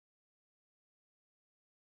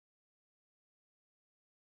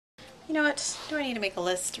You know what? Do I need to make a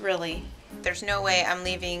list? Really? There's no way I'm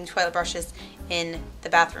leaving toilet brushes in the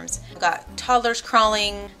bathrooms. I've got toddlers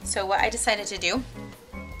crawling. So what I decided to do,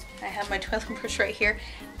 I have my toilet brush right here,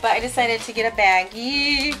 but I decided to get a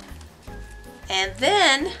baggie. And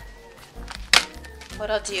then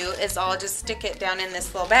what I'll do is I'll just stick it down in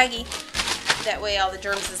this little baggie. That way all the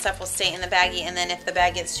germs and stuff will stay in the baggie, and then if the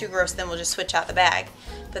bag gets too gross, then we'll just switch out the bag.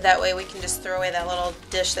 But that way we can just throw away that little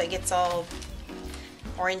dish that gets all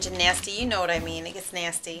orange and nasty. You know what I mean, it gets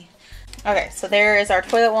nasty. Okay, so there is our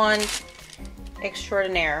toilet wand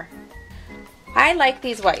extraordinaire. I like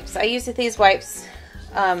these wipes. I use these wipes,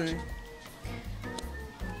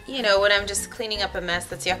 you know, when I'm just cleaning up a mess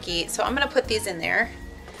that's yucky. So I'm going to put these in there,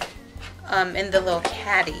 in the little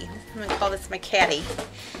caddy. I'm going to call this my caddy.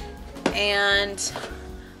 And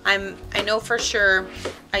I know for sure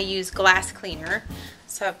I use glass cleaner.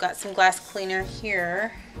 So I've got some glass cleaner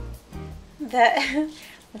here that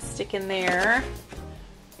I'll stick in there.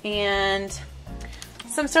 And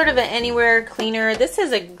some sort of an anywhere cleaner. This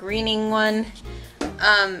is a greening one.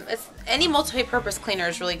 It's any multi-purpose cleaner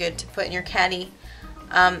is really good to put in your caddy.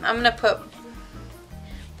 I'm gonna put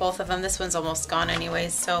both of them. This one's almost gone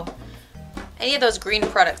anyways, so any of those green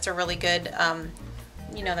products are really good.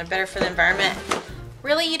 You know, they're better for the environment.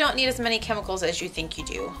 Really, you don't need as many chemicals as you think you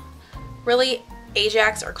do. Really,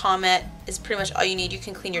 Ajax or Comet is pretty much all you need. You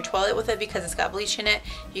can clean your toilet with it because it's got bleach in it.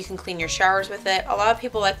 You can clean your showers with it. A lot of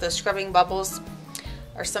people like those scrubbing bubbles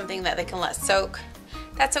or something that they can let soak.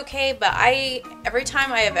 That's okay, but every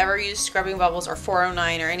time I have ever used scrubbing bubbles or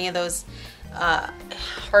 409 or any of those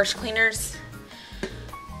harsh cleaners,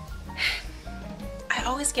 I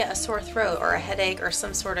always get a sore throat or a headache or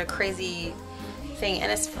some sort of crazy thing,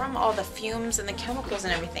 and it's from all the fumes and the chemicals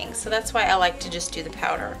and everything. So that's why I like to just do the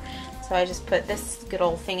powder. So I just put this good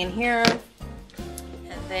old thing in here,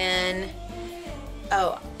 and then,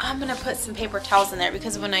 oh, I'm gonna put some paper towels in there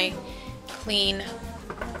because when I clean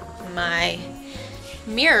my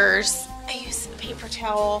mirrors, I use a paper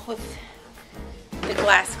towel with the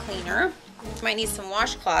glass cleaner. You might need some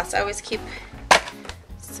washcloths. I always keep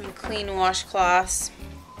some clean washcloths.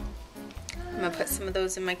 I'm gonna put some of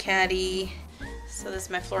those in my caddy. So this is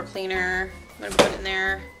my floor cleaner. I'm gonna put in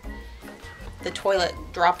there. The toilet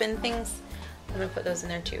drop-in things, I'm gonna put those in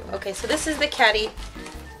there too. Okay, so this is the caddy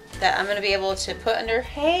that I'm gonna be able to put under.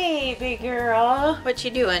 Hey, big girl, what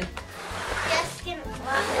you doing? Just gonna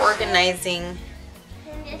I'm organizing.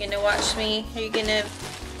 You gonna watch me? Are you gonna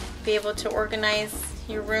be able to organize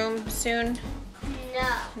your room soon?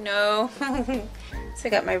 No. No. So I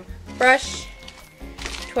got my brush,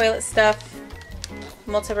 toilet stuff,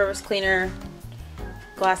 multi-purpose cleaner,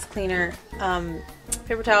 glass cleaner,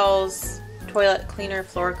 paper towels, toilet cleaner,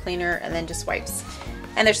 floor cleaner, and then just wipes.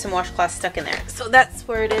 And there's some washcloths stuck in there. So that's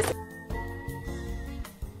where it is.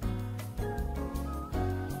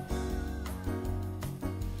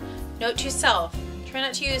 Note to self, try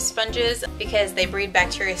not to use sponges because they breed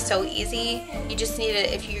bacteria so easy. You just need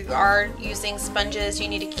to, if you are using sponges, you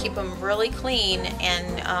need to keep them really clean,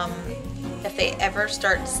 and if they ever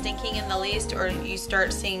start stinking in the least, or you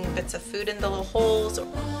start seeing bits of food in the little holes,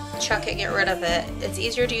 chuck it, get rid of it. It's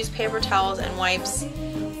easier to use paper towels and wipes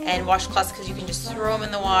and washcloths because you can just throw them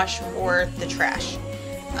in the wash or the trash.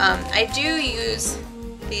 I do use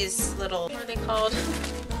these little, what are they called?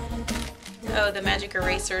 Oh, the magic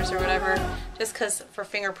erasers or whatever, just because for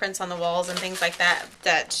fingerprints on the walls and things like that.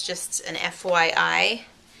 That's just an FYI.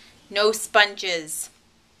 No sponges.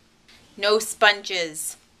 No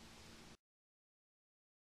sponges.